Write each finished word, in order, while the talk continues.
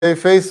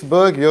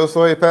Facebook, yo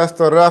soy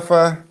Pastor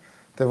Rafa.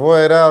 Te voy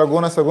a dar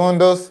algunos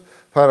segundos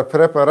para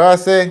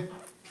prepararse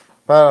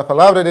para la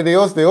palabra de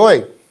Dios de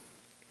hoy.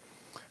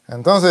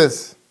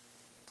 Entonces,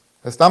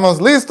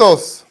 ¿estamos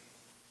listos?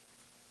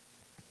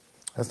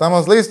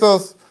 ¿Estamos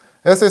listos?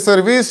 Este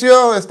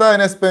servicio está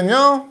en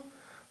español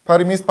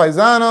para mis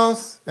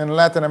paisanos en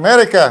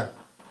Latinoamérica.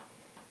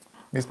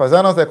 Mis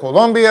paisanos de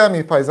Colombia,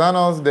 mis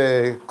paisanos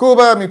de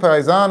Cuba, mis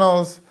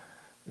paisanos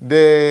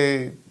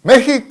de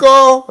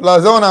México,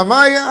 la zona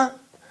maya,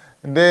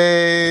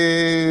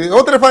 de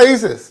otros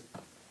países.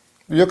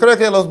 Yo creo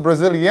que los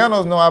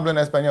brasileños no hablan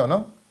español,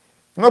 ¿no?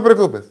 No te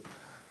preocupes.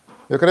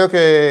 Yo creo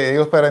que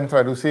ellos pueden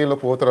traducirlo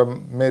por otro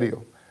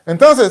medio.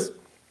 Entonces,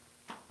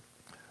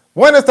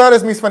 buenas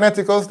tardes mis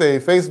fanáticos de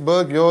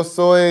Facebook. Yo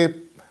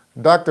soy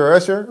Dr.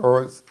 Escher,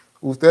 o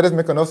ustedes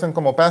me conocen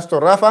como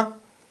Pastor Rafa.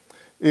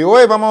 Y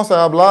hoy vamos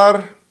a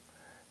hablar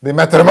de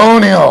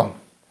matrimonio.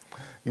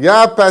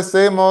 Ya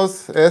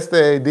pasemos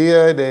este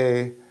día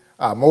de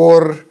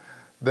amor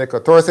de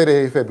 14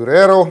 de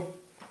febrero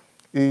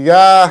y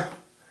ya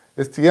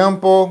es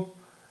tiempo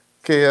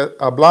que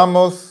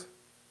hablamos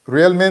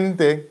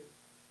realmente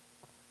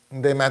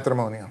de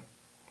matrimonio.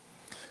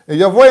 Y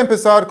yo voy a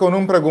empezar con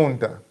una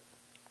pregunta.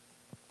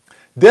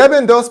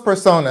 ¿Deben dos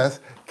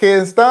personas que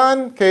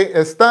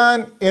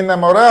están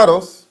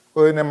enamorados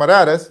o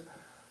enamoradas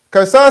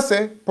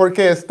casarse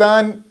porque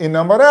están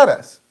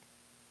enamoradas?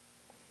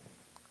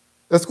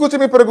 Escucha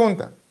mi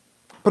pregunta.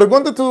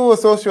 Pregunta tu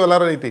socio al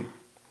lado de ti.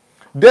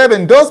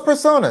 ¿Deben dos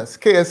personas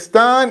que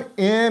están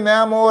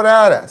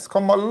enamoradas,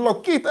 como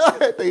loquita,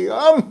 te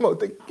amo,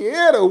 te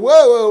quiero,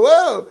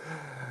 wow,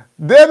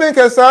 deben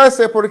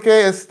casarse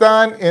porque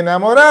están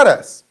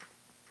enamoradas?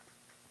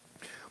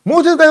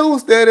 Muchos de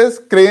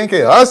ustedes creen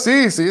que,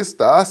 sí,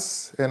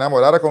 estás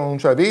enamorada con un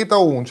chavito,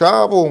 un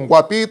chavo, un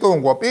guapito,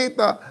 un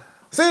guapita.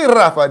 Sí,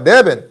 Rafa,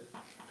 deben.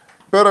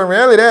 Pero en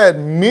realidad,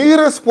 mi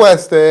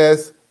respuesta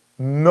es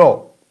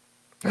no.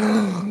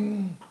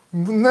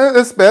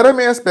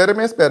 Espérame.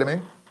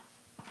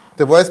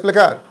 Te voy a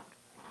explicar.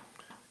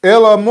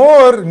 El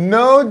amor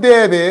no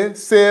debe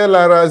ser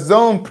la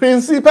razón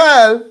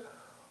principal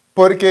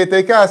por qué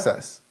te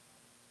casas.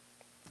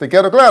 ¿Te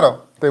quedó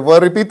claro? Te voy a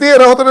repetir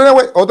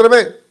otra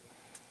vez.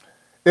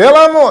 El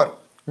amor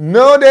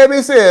no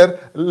debe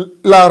ser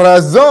la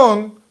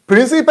razón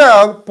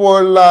principal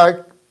por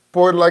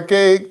la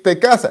que te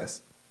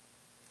casas.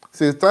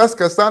 Si estás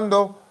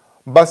casando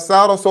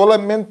basado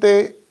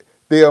solamente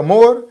de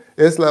amor,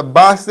 es la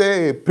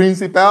base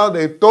principal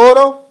de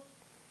todo,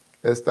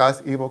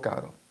 estás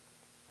equivocado.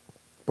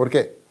 ¿Por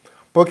qué?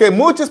 Porque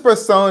muchas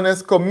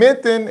personas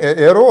cometen el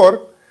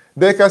error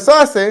de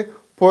casarse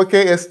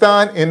porque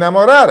están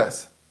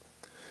enamoradas.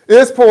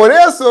 Es por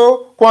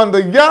eso, cuando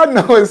ya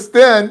no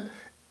estén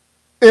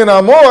en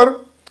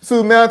amor,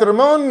 su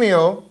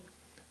matrimonio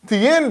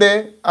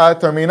tiende a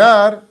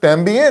terminar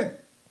también.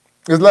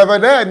 Es la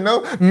verdad,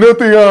 ¿no? No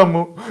te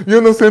amo.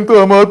 Yo no siento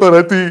amor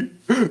para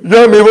ti.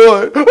 Ya me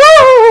voy.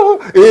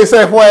 ¡Ah! Y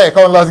se fue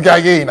con las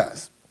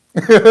gallinas.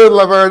 Es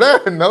la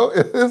verdad, ¿no?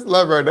 Es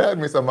la verdad,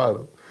 mis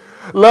amados.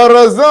 La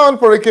razón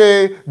por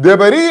que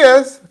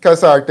deberías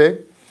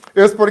casarte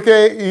es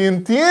porque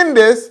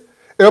entiendes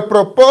el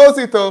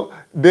propósito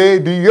de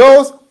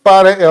Dios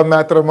para el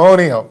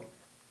matrimonio.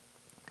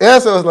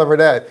 Eso es la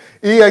verdad.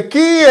 Y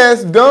aquí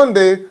es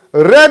donde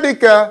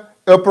radica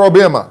el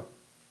problema.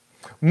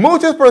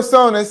 Muchas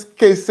personas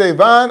que se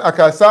van a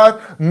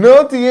casar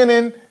no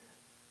tienen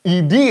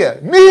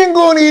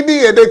ninguna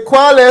idea de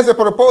cuál es el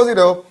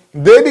propósito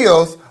de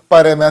Dios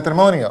para el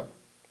matrimonio.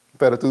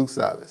 Pero tú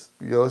sabes,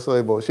 yo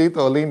soy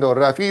Bochito, lindo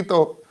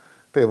Rafito,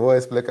 te voy a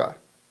explicar.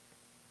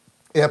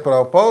 El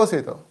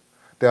propósito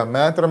del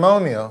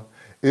matrimonio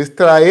es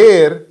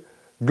traer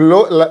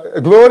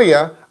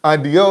gloria a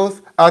Dios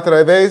a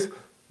través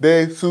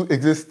de su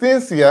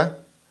existencia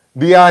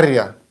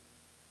diaria.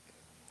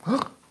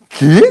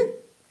 ¿Qué?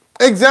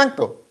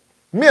 Exacto.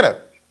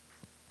 Mira,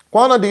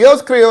 cuando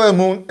Dios creó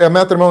el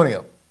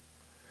matrimonio,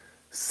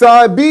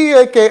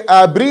 sabía que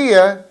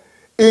habría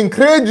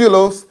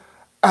incrédulos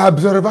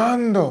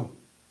observando.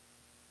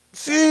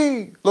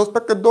 Sí, los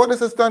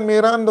pecadores están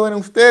mirando en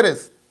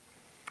ustedes.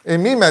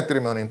 En mi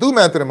matrimonio, en tu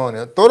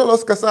matrimonio, todos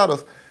los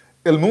casados,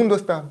 el mundo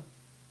está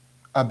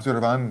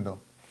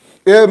observando.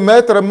 El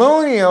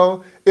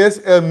matrimonio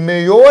es el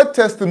mayor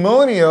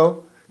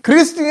testimonio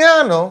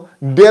cristiano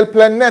del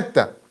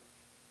planeta.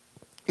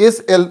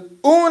 Es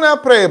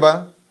una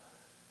prueba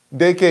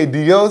de que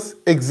Dios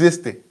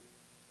existe.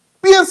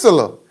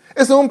 Piénsalo.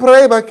 Es una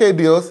prueba que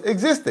Dios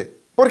existe.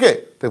 ¿Por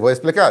qué? Te voy a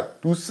explicar.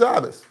 Tú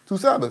sabes.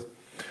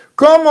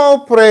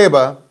 ¿Cómo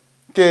prueba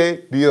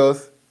que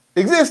Dios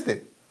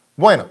existe?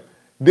 Bueno,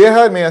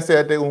 déjame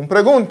hacerte una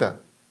pregunta.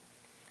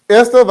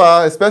 Esto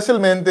va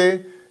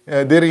especialmente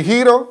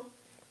dirigido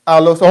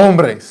a los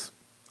hombres.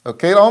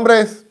 ¿Ok,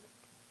 hombres?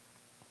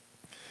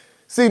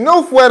 Si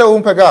no fuera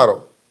un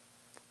pecado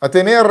a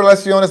tener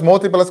relaciones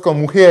múltiples con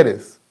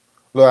mujeres,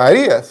 ¿lo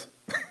harías?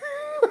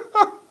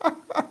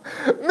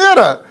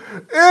 Mira,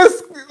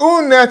 es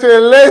una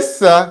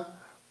naturaleza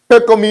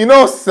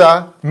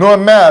pecaminosa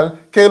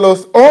normal que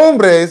los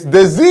hombres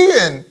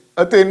deciden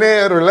a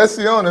tener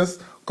relaciones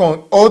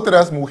con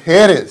otras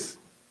mujeres.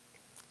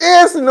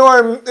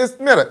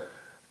 Mira,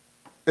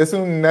 es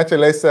una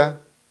naturaleza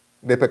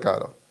de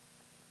pecado.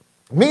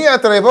 Me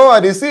atrevo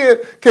a decir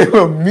que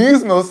lo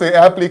mismo se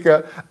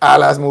aplica a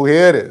las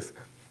mujeres.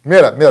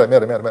 Mira.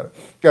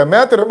 Que el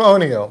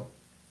matrimonio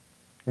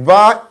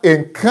va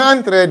en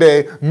contra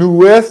de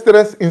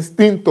nuestros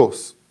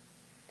instintos.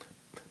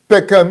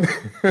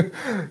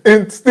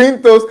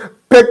 Instintos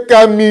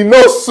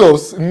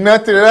pecaminosos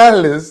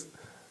naturales.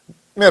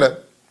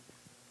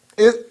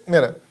 Es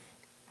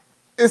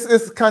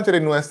contra de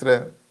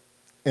nuestro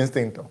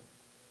instinto.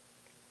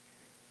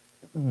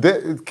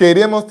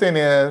 Queremos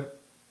tener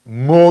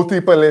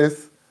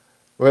múltiples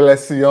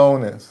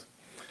relaciones.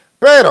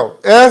 Pero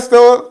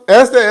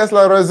esta es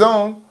la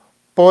razón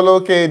por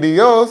la que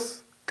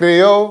Dios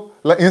creó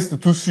la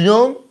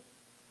institución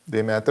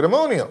de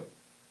matrimonio.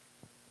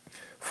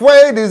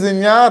 Fue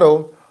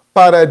diseñado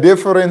para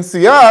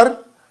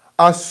diferenciar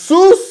a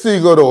sus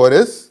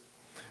seguidores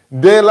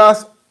de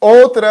las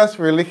otras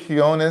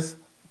religiones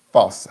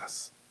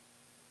falsas.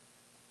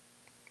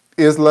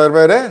 Es la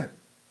verdad.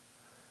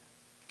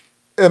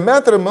 El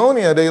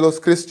matrimonio de los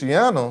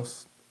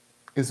cristianos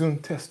es un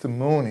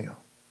testimonio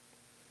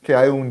que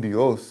hay un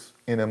Dios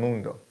en el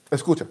mundo.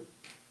 Escucha.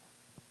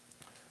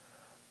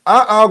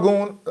 ¿Hay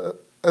algún...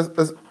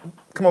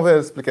 ¿Cómo voy a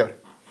explicar?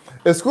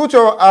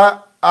 Escucho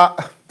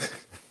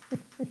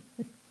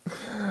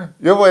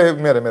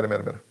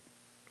Mira.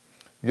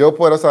 Yo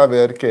puedo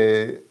saber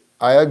que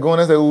hay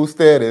algunos de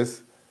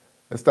ustedes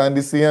están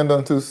diciendo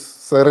en sus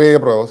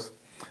cerebros,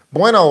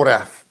 bueno,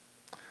 Raf,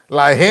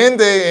 la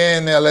gente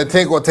en el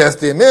Antiguo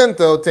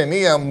Testamento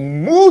tenía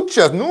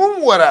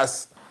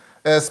numerosas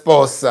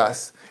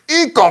esposas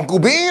y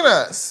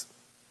concubinas.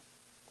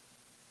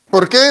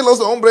 ¿Por qué los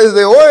hombres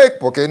de hoy?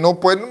 ¿Por qué no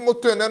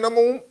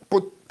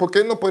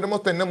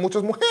podemos tener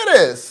muchas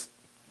mujeres?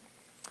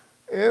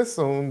 Es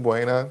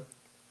una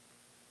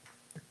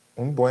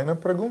buena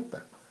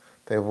pregunta.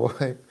 Te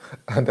voy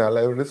a dar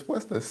la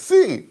respuesta.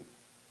 Sí,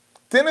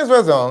 tienes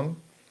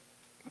razón,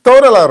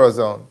 toda la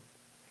razón.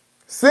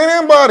 Sin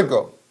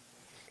embargo,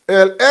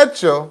 el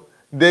hecho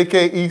de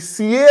que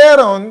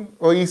hicieran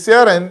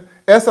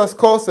esas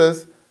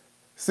cosas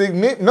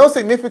no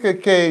significa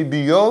que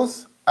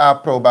Dios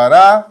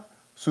aprobará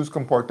sus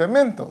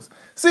comportamientos.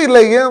 Si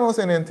leemos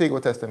en el Antiguo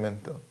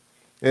Testamento,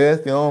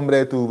 este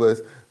hombre tuvo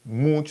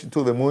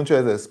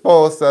muchas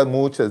esposas,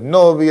 muchas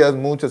novias,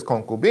 muchas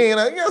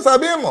concubinas, ya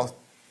sabemos.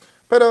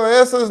 Pero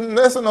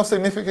eso no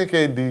significa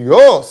que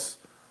Dios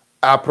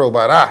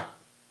aprobará.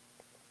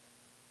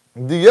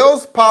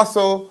 Dios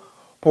pasó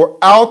por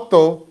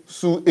alto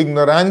su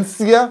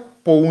ignorancia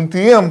por un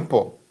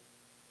tiempo.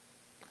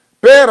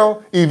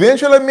 Pero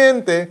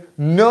eventualmente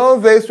no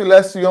ves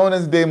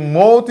relaciones de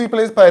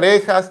múltiples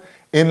parejas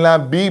en la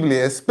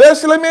Biblia,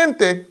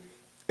 especialmente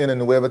en el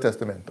Nuevo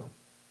Testamento.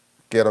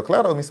 Quiero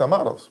claro, mis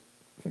amados.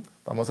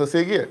 Vamos a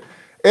seguir.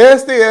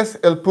 Este es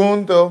el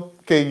punto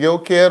que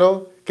yo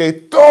quiero que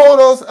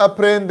todos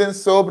aprendan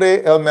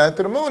sobre el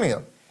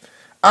matrimonio.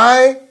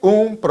 Hay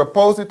un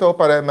propósito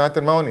para el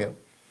matrimonio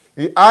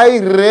y hay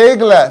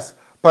reglas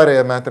para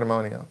el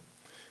matrimonio.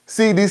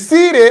 Si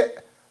decide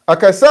a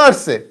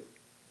casarse,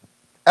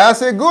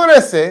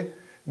 asegúrese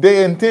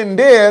de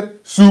entender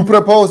su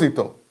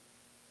propósito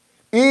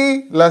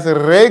y las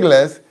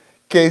reglas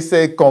que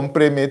se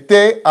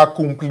compromete a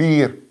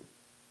cumplir.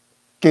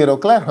 ¿Quedó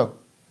claro?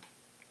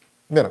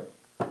 Mira,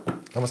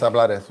 vamos a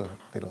hablar de eso,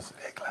 de las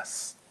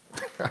reglas.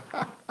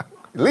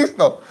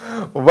 Listo,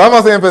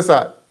 vamos a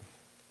empezar.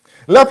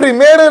 La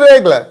primera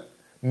regla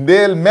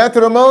del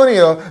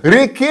matrimonio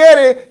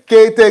requiere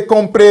que te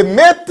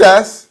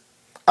comprometas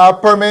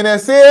a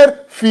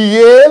permanecer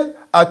fiel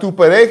a tu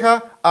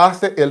pareja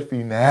hasta el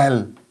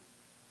final.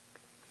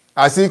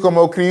 Así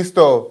como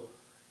Cristo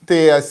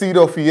te ha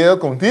sido fiel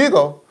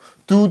contigo,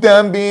 tú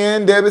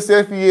también debes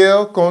ser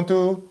fiel con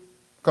tu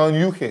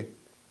cónyuge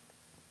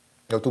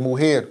o tu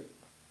mujer.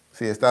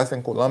 Si estás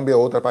en Colombia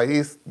o otro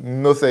país,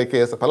 no sé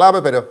qué es esa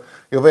palabra, pero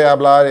yo voy a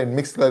hablar en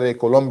mixta de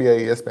Colombia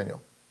y español,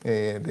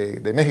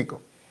 de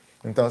México.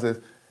 Entonces,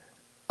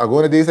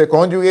 algunos dicen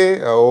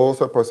cónyuge,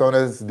 otras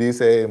personas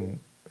dicen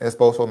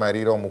esposo,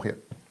 marido o mujer.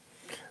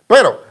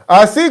 Pero,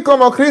 así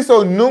como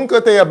Cristo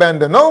nunca te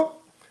abandonó,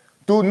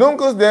 tú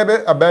nunca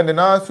debes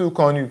abandonar su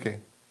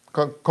cónyuge,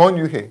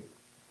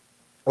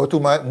 o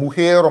tu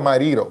mujer o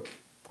marido,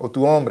 o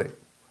tu hombre.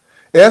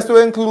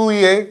 Esto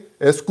incluye,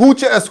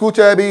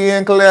 escucha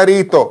bien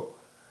clarito.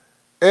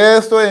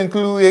 Esto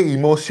incluye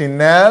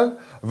emocional,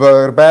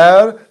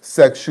 verbal,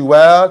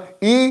 sexual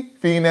y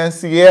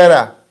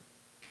financiera.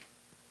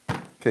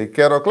 Que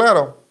quedó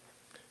claro.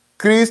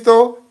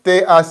 Cristo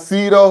te ha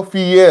sido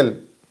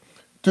fiel.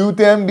 Tú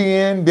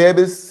también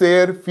debes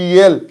ser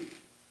fiel.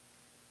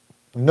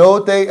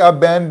 No te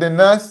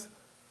abandonas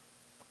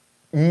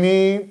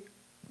ni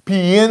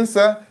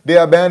piensa de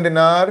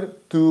abandonar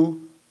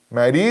tu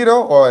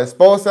marido o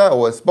esposa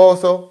o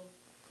esposo.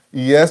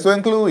 Y eso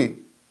incluye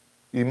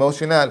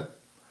emocional,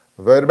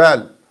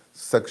 verbal,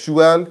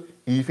 sexual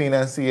y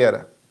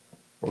financiera.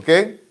 ¿Ok?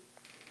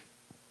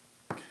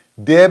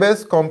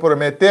 Debes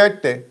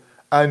comprometerte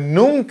a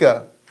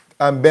nunca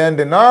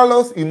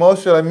abandonarlos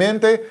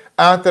emocionalmente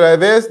a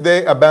través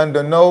de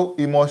abandono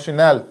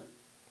emocional.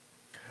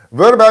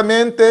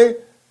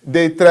 Verbalmente,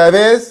 de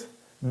través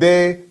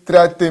de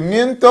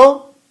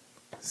tratamiento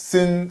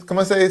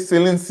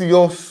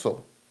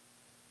silencioso.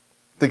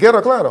 ¿Te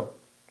queda claro?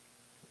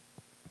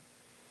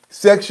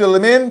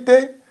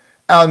 Sexualmente,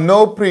 al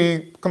no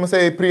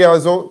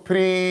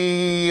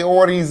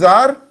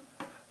priorizar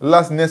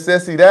las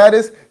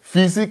necesidades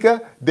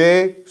físicas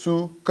de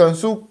su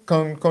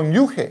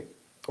cónyuge,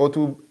 o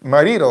tu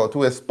marido, o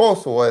tu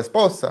esposo o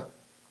esposa.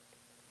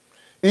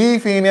 Y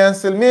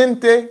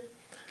financieramente,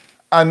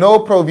 a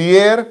no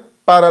proveer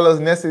para las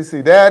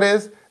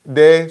necesidades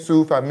de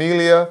su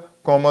familia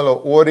como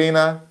lo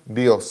ordena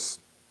Dios.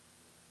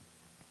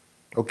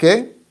 ¿Ok?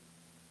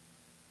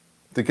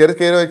 ¿Te quieres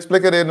que yo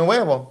explique de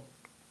nuevo?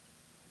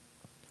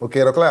 ¿O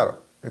quedó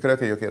claro? Yo creo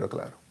que yo quedo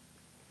claro.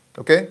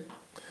 ¿Ok?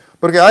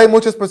 Porque hay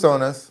muchas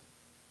personas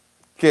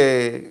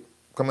que,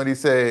 como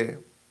dice,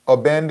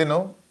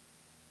 abandonó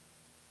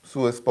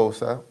su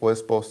esposa o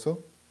esposo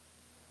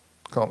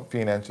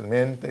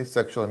financieramente,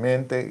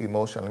 sexualmente,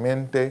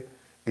 emocionalmente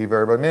y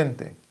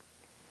verbalmente.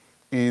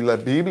 Y la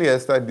Biblia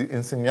está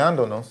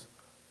enseñándonos,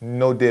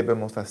 no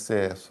debemos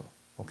hacer eso.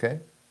 ¿Ok?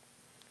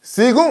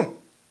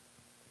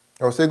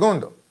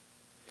 Segundo,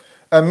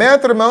 el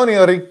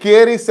matrimonio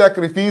requiere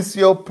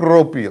sacrificio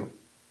propio.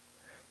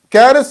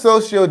 Cada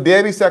socio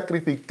debe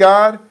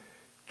sacrificar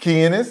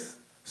quienes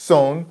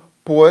son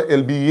por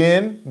el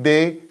bien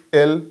de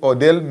él o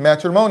del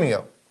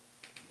matrimonio.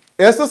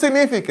 Esto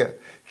significa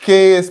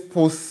que es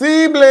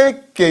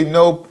posible que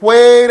no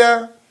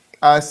pueda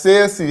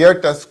hacer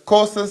ciertas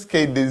cosas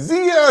que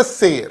desea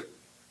hacer.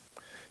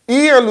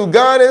 Ir a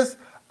lugares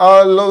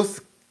a los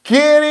que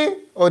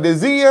quiere o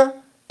desea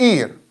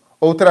ir.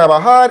 O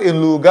trabajar en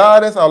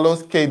lugares a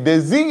los que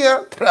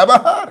desea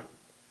trabajar.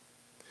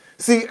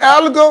 Si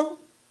algo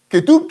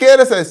que tú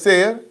quieres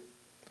hacer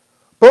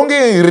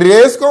ponga en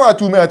riesgo a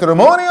tu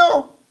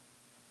matrimonio,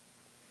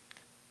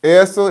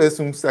 eso es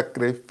un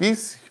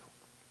sacrificio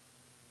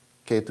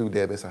que tú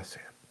debes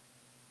hacer.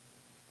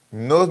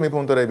 No es mi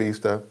punto de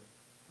vista,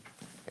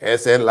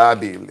 es en la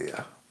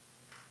Biblia.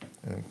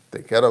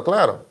 ¿Te quedó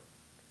claro?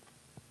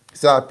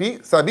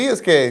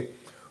 ¿Sabías que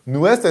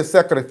nuestro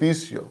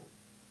sacrificio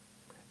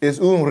es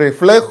un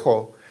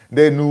reflejo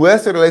de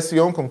nuestra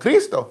relación con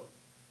Cristo?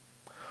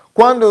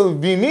 Cuando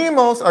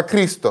vinimos a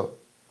Cristo,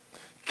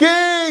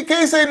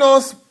 ¿qué se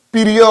nos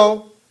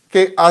pidió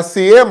que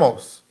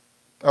hiciéramos?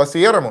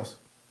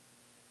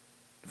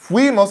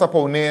 Fuimos a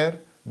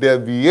poner del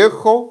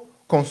viejo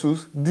con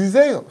sus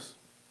deseos.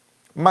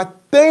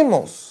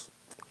 Matemos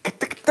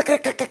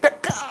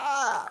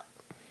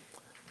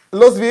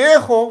los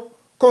viejos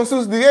con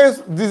sus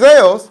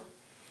deseos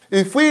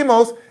y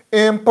fuimos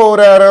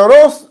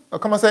empoderados.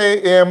 ¿Cómo se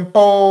dice?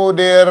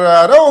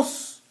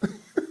 Empoderados.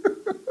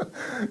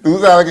 Tú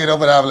sabes que no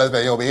puedo hablar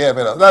español bien,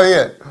 pero está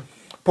bien.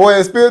 Por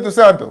el Espíritu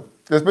Santo.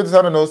 El Espíritu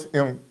Santo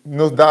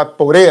nos da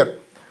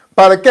poder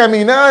para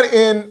caminar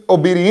en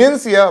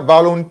obediencia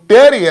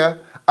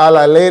voluntaria a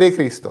la ley de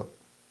Cristo.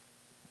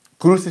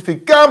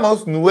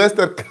 Crucificamos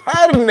nuestra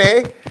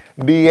carne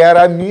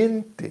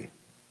diariamente.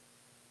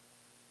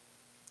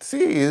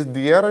 Sí, es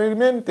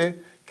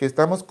diariamente que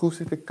estamos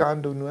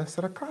crucificando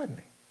nuestra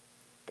carne.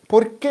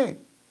 ¿Por qué?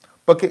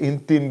 Porque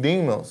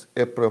entendimos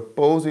el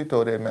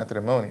propósito del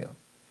matrimonio.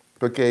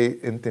 Porque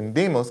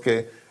entendimos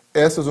que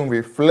eso es un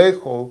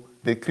reflejo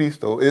de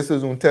Cristo. Eso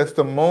es un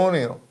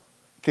testimonio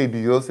que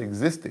Dios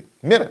existe.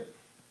 Mira,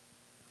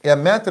 el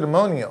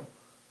matrimonio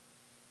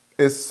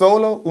es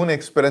solo una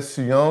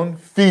expresión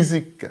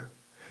física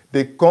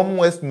de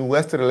cómo es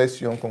nuestra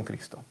relación con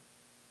Cristo.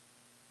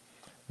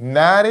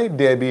 Nadie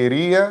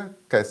debería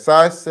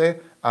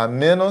casarse a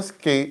menos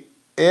que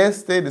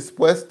esté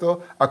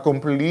dispuesto a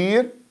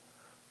cumplir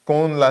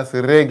con las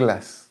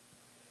reglas.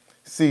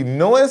 Si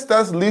no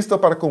estás listo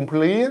para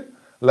cumplir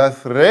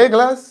las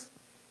reglas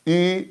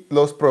y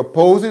los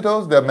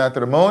propósitos del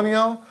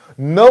matrimonio,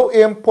 no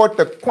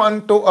importa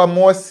cuánto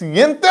amor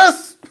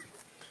sientas,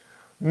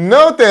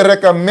 no te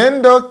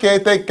recomiendo que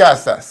te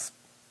casas.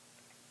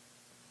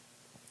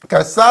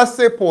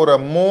 Casarse por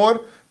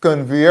amor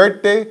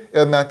convierte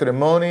el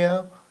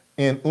matrimonio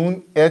en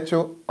un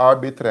hecho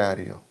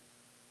arbitrario.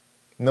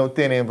 No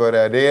tiene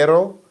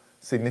verdadero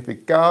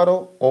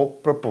significado o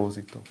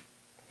propósito.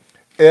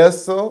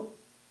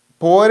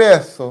 Por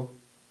eso,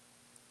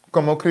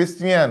 como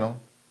cristianos,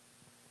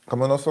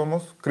 como no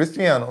somos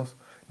cristianos,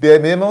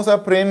 debemos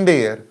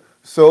aprender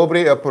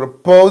sobre el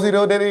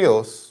propósito de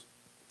Dios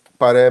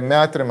para el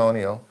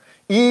matrimonio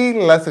y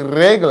las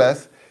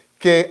reglas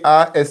que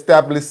ha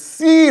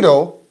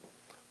establecido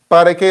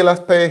para que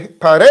las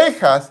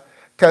parejas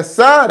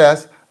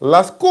casadas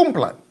las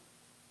cumplan.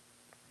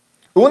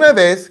 Una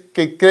vez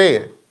que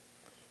cree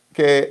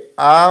que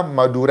ha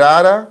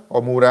madurado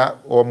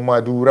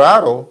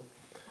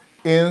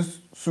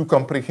en su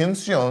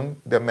comprensión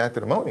del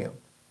matrimonio,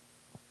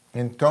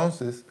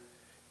 entonces,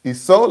 y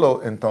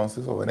solo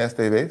entonces, o en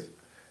esta vez,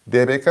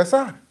 debe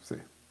casarse.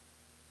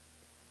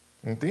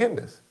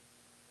 ¿Entiendes?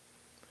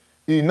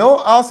 Y no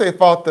hace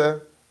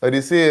falta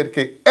decir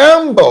que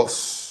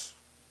ambos,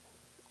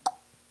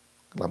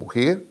 la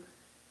mujer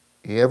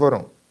y el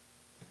varón,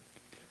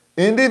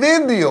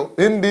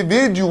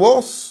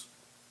 individuos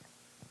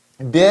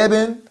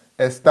deben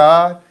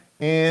estar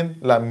en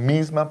la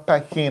misma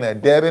página,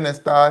 deben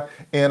estar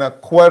en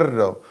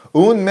acuerdo.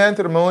 Un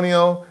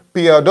matrimonio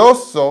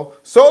piadoso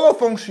solo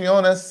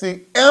funciona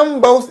si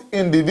ambos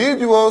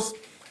individuos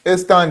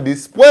están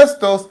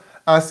dispuestos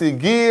a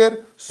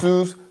seguir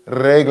sus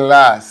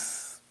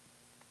reglas.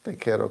 ¿Te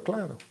quedó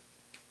claro?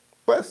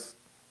 Pues,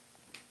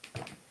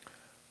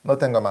 no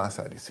tengo más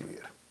a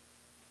decir.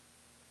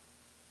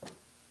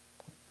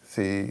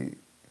 Si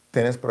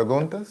tienes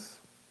preguntas,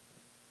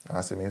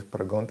 haz mis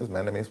preguntas,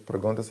 manda mis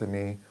preguntas en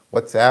mi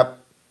WhatsApp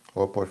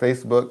o por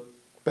Facebook.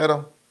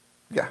 Pero,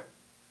 ya,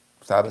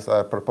 ¿sabes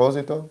a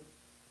propósito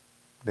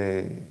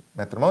de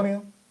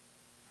matrimonio?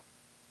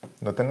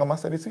 No tengo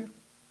más a decir.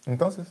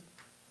 Entonces,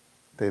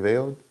 te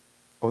veo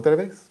otra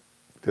vez.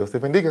 Dios te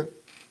bendiga.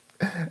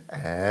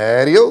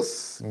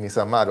 Adiós, mis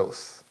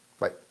amados.